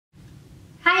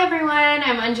Hi everyone,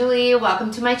 I'm Angelie.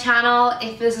 Welcome to my channel.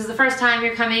 If this is the first time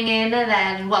you're coming in,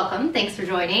 then welcome. Thanks for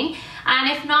joining. And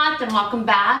if not, then welcome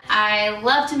back. I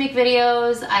love to make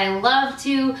videos. I love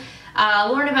to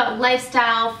learn about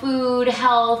lifestyle, food,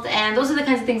 health, and those are the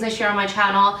kinds of things I share on my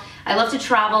channel. I love to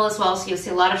travel as well, so you'll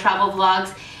see a lot of travel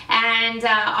vlogs. And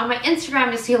on my Instagram,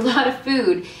 you'll see a lot of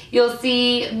food. You'll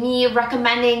see me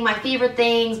recommending my favorite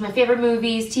things, my favorite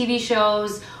movies, TV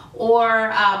shows,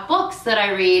 or books that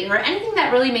I read, or anything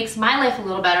that really makes my life a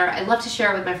little better. I love to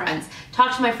share it with my friends.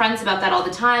 Talk to my friends about that all the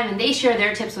time, and they share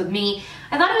their tips with me.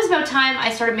 I thought it was about time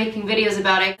I started making videos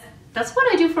about it. That's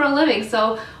what I do for a living,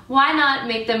 so why not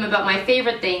make them about my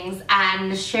favorite things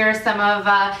and share some of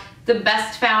the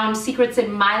best found secrets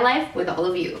in my life with all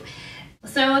of you.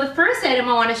 So the first item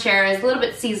I want to share is a little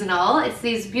bit seasonal. It's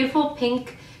these beautiful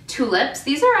pink tulips.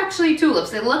 These are actually tulips.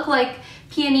 They look like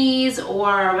peonies or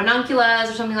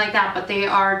ranunculus or something like that, but they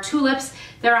are tulips.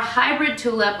 They're a hybrid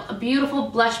tulip, a beautiful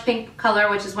blush pink color,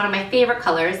 which is one of my favorite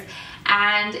colors.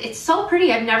 And it's so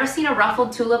pretty. I've never seen a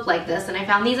ruffled tulip like this, and I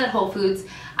found these at Whole Foods.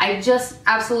 I just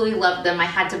absolutely loved them. I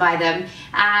had to buy them,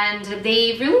 and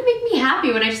they really make me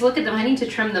happy when I just look at them. I need to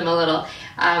trim them a little.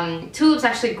 Tulips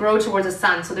actually grow towards the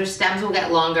sun, so their stems will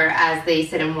get longer as they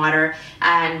sit in water,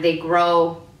 and they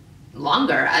grow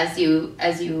longer as you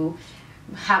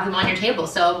have them on your table.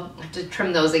 So I have to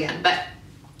trim those again, but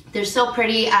they're so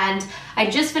pretty. And I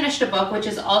just finished a book which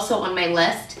is also on my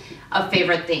list of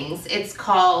favorite things. It's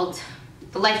called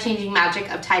The Life-Changing Magic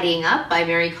of Tidying Up by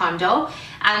Kondo.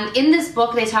 And in this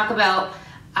book they talk about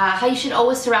how you should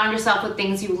always surround yourself with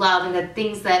things you love and the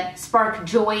things that spark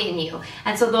joy in you.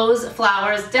 And so those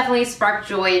flowers definitely spark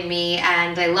joy in me,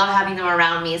 and I love having them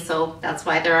around me, so that's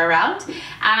why they're around.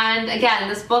 And again,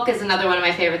 this book is another one of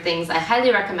my favorite things. I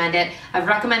highly recommend it. I've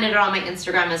recommended it on my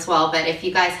Instagram as well, but if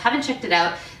you guys haven't checked it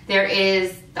out, there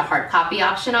is the hard copy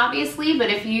option, obviously, but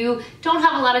if you don't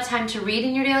have a lot of time to read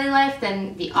in your daily life,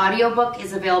 then the audiobook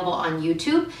is available on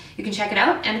YouTube. You can check it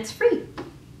out, and it's free.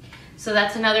 So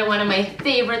that's another one of my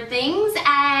favorite things.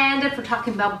 And if we're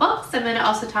talking about books, I'm going to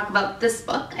also talk about this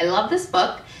book. I love this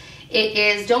book. It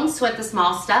is Don't Sweat the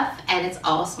Small Stuff, and it's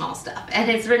all small stuff.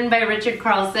 And it's written by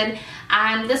Carlson.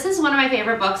 And this is one of my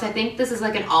favorite books. I think this is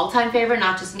like an all-time favorite,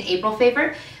 not just an April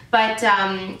favorite. But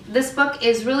this book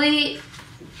is really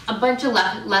a bunch of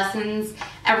lessons.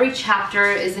 Every chapter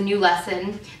is a new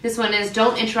lesson. This one is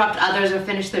don't interrupt others or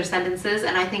finish their sentences,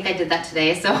 and I think I did that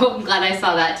today, so I'm glad I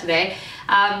saw that today.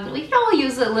 We can all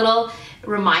use a little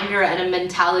reminder and a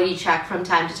mentality check from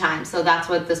time to time, so that's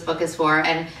what this book is for.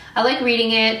 And I like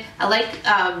reading it. I like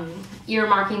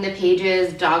earmarking the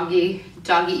pages, doggy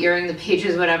earing the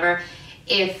pages, whatever.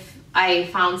 If I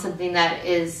found something that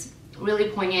is really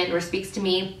poignant or speaks to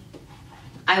me,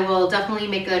 I will definitely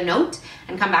make a note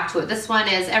and come back to it. This one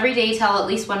is every day tell at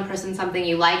least one person something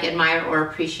you like, admire, or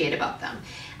appreciate about them.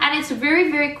 And it's a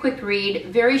very, very quick read,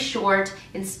 very short,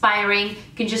 inspiring. You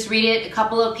can just read it. A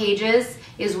couple of pages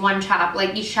is one chapter,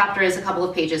 like each chapter is a couple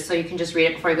of pages, so you can just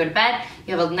read it before you go to bed.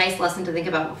 You have a nice lesson to think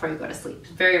about before you go to sleep. It's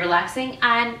very relaxing,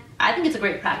 and I think it's a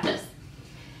great practice.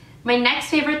 My next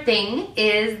favorite thing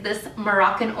is this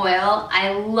Moroccan oil.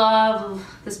 I love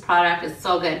this product, it's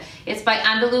so good. It's by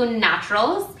Andalou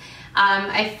Naturals.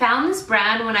 I found this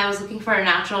brand when I was looking for a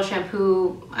natural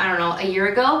shampoo, I don't know, a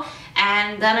year ago.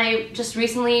 And then I just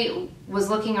recently was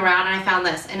looking around and I found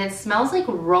this, and it smells like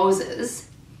roses.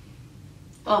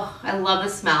 Oh, I love the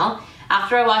smell.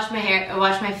 After I wash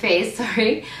my face,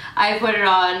 sorry, I put it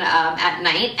on at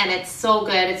night, and it's so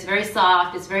good. It's very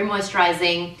soft, it's very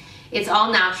moisturizing. It's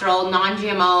all natural,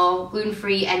 non-GMO,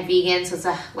 gluten-free, and vegan, so it's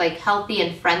a like healthy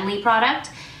and friendly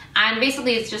product. And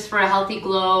basically it's just for a healthy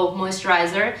glow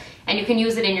moisturizer, and you can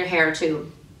use it in your hair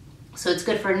too. So it's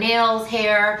good for nails,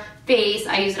 hair, face.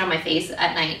 I use it on my face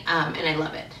at night, and I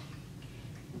love it.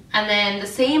 And then the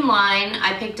same line,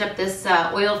 I picked up this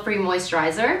oil-free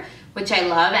moisturizer, which I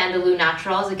love, Andalou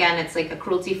Naturals. Again, it's like a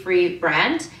cruelty-free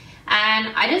brand.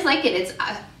 And I just like it. It's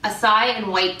acai and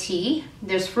white tea.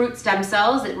 There's fruit stem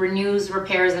cells. It renews,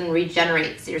 repairs, and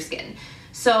regenerates your skin.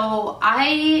 So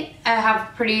I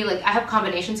have I have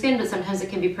combination skin, but sometimes it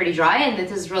can be pretty dry, and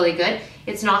this is really good.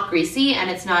 It's not greasy and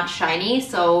it's not shiny,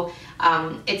 so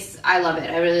I love it.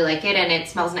 I really like it, and it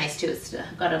smells nice too. It's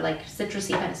got a like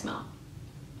citrusy kind of smell.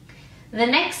 The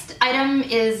next item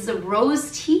is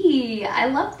rose tea. I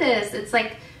love this. It's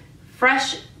like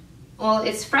fresh, well,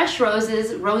 it's fresh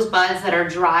roses, rose buds that are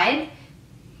dried.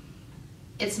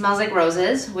 It smells like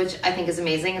roses, which I think is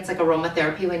amazing. It's like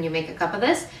aromatherapy when you make a cup of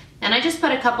this. And I just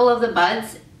put a couple of the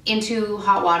buds into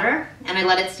hot water, and I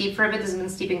let it steep for a bit. This has been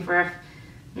steeping for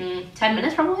 10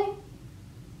 minutes probably.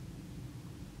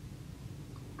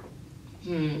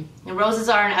 And roses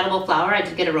are an edible flower. I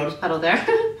did get a rose petal there.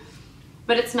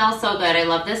 But it smells so good. I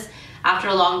love this after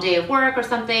a long day of work or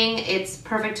something. It's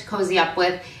perfect to cozy up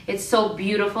with. It's so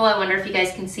beautiful. I wonder if you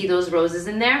guys can see those roses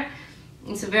in there.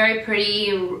 It's a very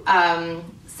pretty,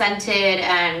 scented,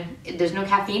 and there's no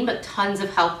caffeine, but tons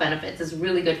of health benefits. It's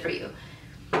really good for you.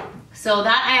 So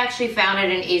that I actually found at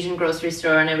an Asian grocery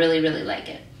store, and I really, really like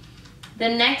it. The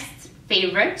next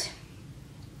favorite,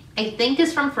 I think,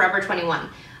 is from Forever 21.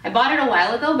 I bought it a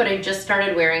while ago, but I just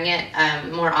started wearing it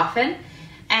more often.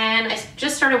 And I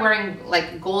just started wearing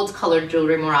like gold colored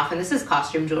jewelry more often. This is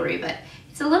costume jewelry, but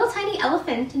it's a little tiny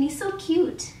elephant and he's so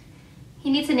cute. He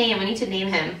needs a name, I need to name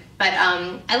him. But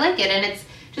I like it, and it's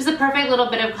just a perfect little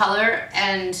bit of color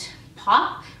and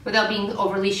pop without being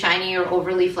overly shiny or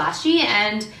overly flashy.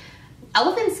 And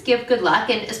elephants give good luck,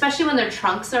 and especially when their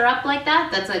trunks are up like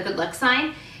that, that's a good luck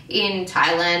sign. In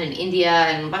Thailand and India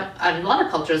and a lot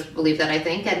of cultures believe that, I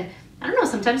think. And I don't know,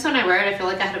 sometimes when I wear it, I feel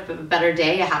like I had a better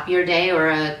day, a happier day, or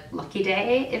a lucky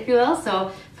day, if you will.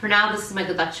 So for now, this is my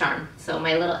good luck charm. So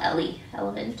my little Ellie,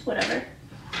 elephant, whatever.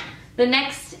 The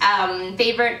next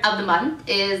favorite of the month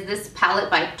is this palette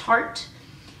by Tarte.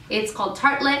 It's called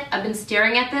Tartlet. I've been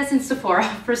staring at this in Sephora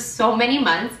for so many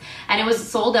months, and it was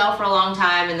sold out for a long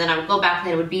time, and then I would go back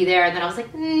and it would be there, and then I was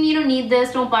like, you don't need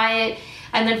this, don't buy it.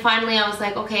 And then finally I was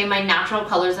like, okay, my natural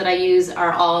colors that I use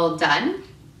are all done.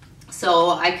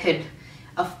 So I could,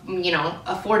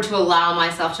 afford to allow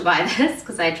myself to buy this,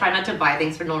 because I try not to buy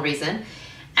things for no reason.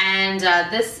 And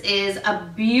this is a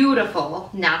beautiful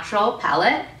natural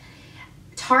palette.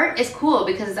 Tarte is cool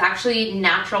because it's actually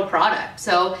natural product.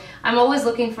 So I'm always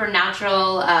looking for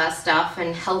natural stuff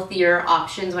and healthier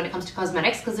options when it comes to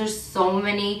cosmetics, because there's so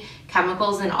many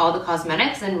chemicals in all the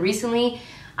cosmetics. And recently,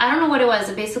 I don't know what it was,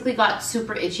 it basically got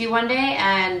super itchy one day,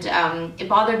 and it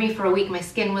bothered me for a week. My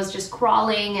skin was just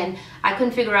crawling and I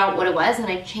couldn't figure out what it was, and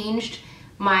I changed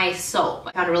my soap.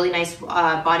 I found a really nice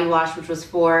body wash which was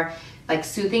for like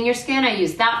soothing your skin. I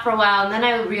used that for a while, and then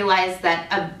I realized that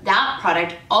that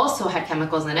product also had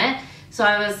chemicals in it. So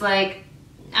I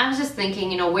was just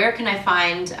thinking, where can I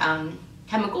find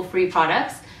chemical-free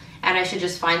products? And I should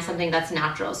just find something that's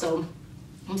natural. So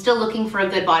I'm still looking for a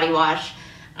good body wash,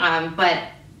 but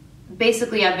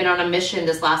basically I've been on a mission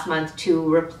this last month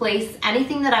to replace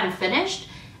anything that I'm finished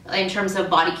in terms of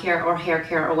body care or hair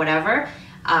care or whatever.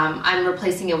 I'm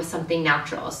replacing it with something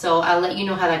natural. So I'll let you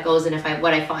know how that goes and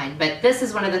what I find. But this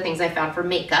is one of the things I found for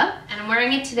makeup, and I'm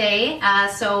wearing it today.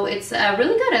 So it's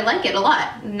really good. I like it a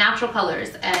lot. Natural colors,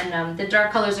 and the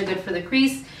dark colors are good for the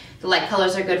crease. The light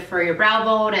colors are good for your brow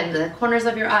bone and the corners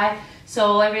of your eye.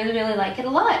 So I really, really like it a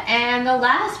lot. And the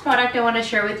last product I want to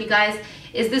share with you guys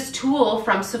is this tool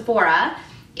from Sephora.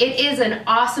 It is an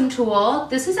awesome tool.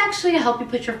 This is actually to help you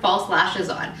put your false lashes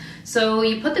on. So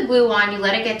you put the glue on, you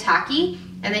let it get tacky,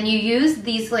 and then you use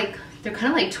these, they're kind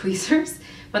of like tweezers,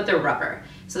 but they're rubber.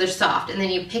 So they're soft. And then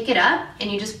you pick it up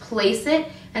and you just place it,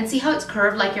 and see how it's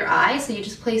curved like your eye? So you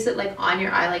just place it on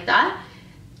your eye like that.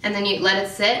 And then you let it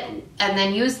sit, and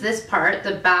then use this part,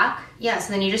 the back. Yes,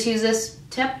 and then you just use this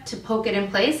tip to poke it in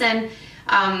place. And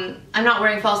I'm not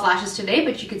wearing false lashes today,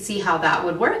 but you could see how that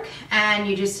would work. And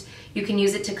you can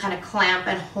use it to kind of clamp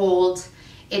and hold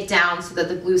it down so that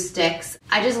the glue sticks.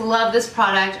 I just love this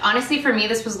product. Honestly, for me,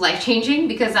 this was life-changing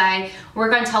because I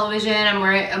work on television,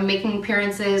 I'm making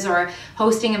appearances or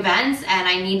hosting events, and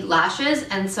I need lashes.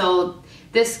 And so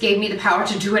this gave me the power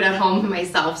to do it at home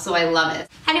myself, so I love it.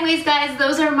 Anyways, guys,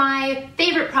 those are my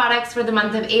favorite products for the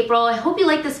month of April. I hope you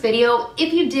liked this video.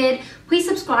 If you did, please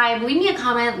subscribe, leave me a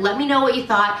comment, let me know what you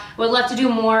thought. Would love to do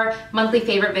more monthly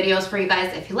favorite videos for you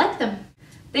guys if you like them.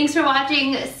 Thanks for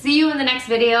watching. See you in the next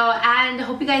video, and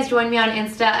hope you guys join me on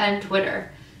Insta and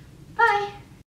Twitter. Bye.